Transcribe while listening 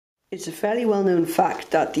It's a fairly well-known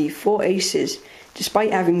fact that the 4 aces,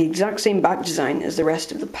 despite having the exact same back design as the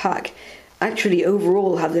rest of the pack, actually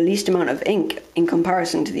overall have the least amount of ink in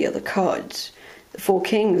comparison to the other cards. The 4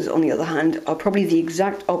 kings, on the other hand, are probably the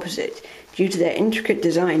exact opposite. Due to their intricate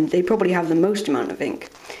design, they probably have the most amount of ink.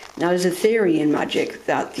 Now, there's a theory in Magic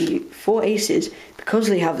that the 4 aces, because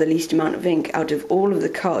they have the least amount of ink out of all of the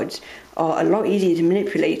cards, are a lot easier to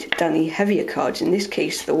manipulate than the heavier cards, in this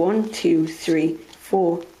case the 1, 2, 3,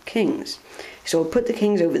 4 kings. So I'll put the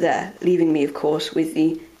kings over there, leaving me of course with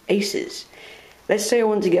the aces. Let's say I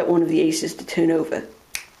want to get one of the aces to turn over.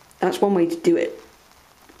 That's one way to do it.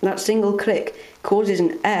 That single click causes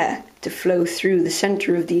an air to flow through the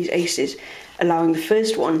centre of these aces, allowing the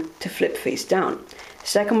first one to flip face down. The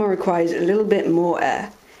second one requires a little bit more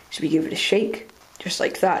air, so we give it a shake, just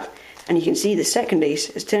like that, and you can see the second ace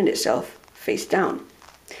has turned itself face down.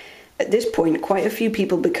 At this point, quite a few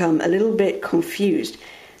people become a little bit confused.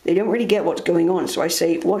 They don't really get what's going on, so I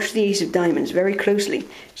say, watch the ace of diamonds very closely.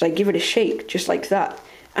 So I give it a shake, just like that,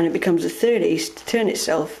 and it becomes the third ace to turn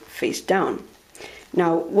itself face down.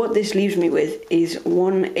 Now, what this leaves me with is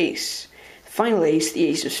one ace. Final ace, the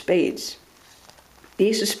ace of spades. The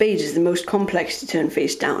ace of spades is the most complex to turn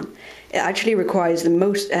face down. It actually requires the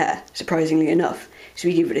most air, surprisingly enough. So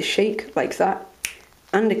we give it a shake, like that,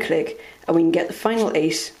 and a click, and we can get the final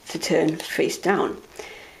ace to turn face down.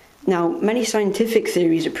 Now, many scientific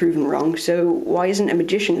theories are proven wrong, so why isn't a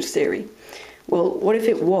magician's theory? Well, what if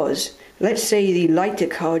it was? Let's say the lighter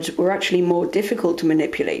cards were actually more difficult to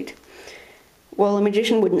manipulate. Well, a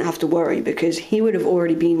magician wouldn't have to worry, because he would have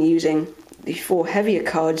already been using the 4 heavier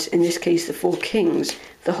cards, in this case the 4 kings,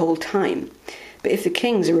 the whole time. But if the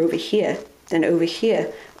kings are over here, then over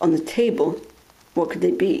here on the table, what could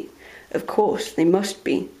they be? Of course, they must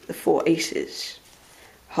be the 4 aces.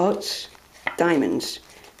 Hearts, diamonds,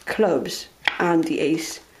 clubs, and the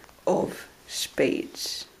ace of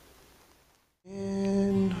spades.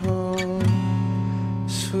 In home,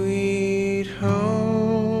 sweet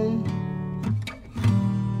home,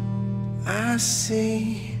 I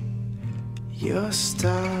see your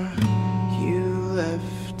star, you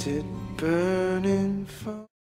left it burning for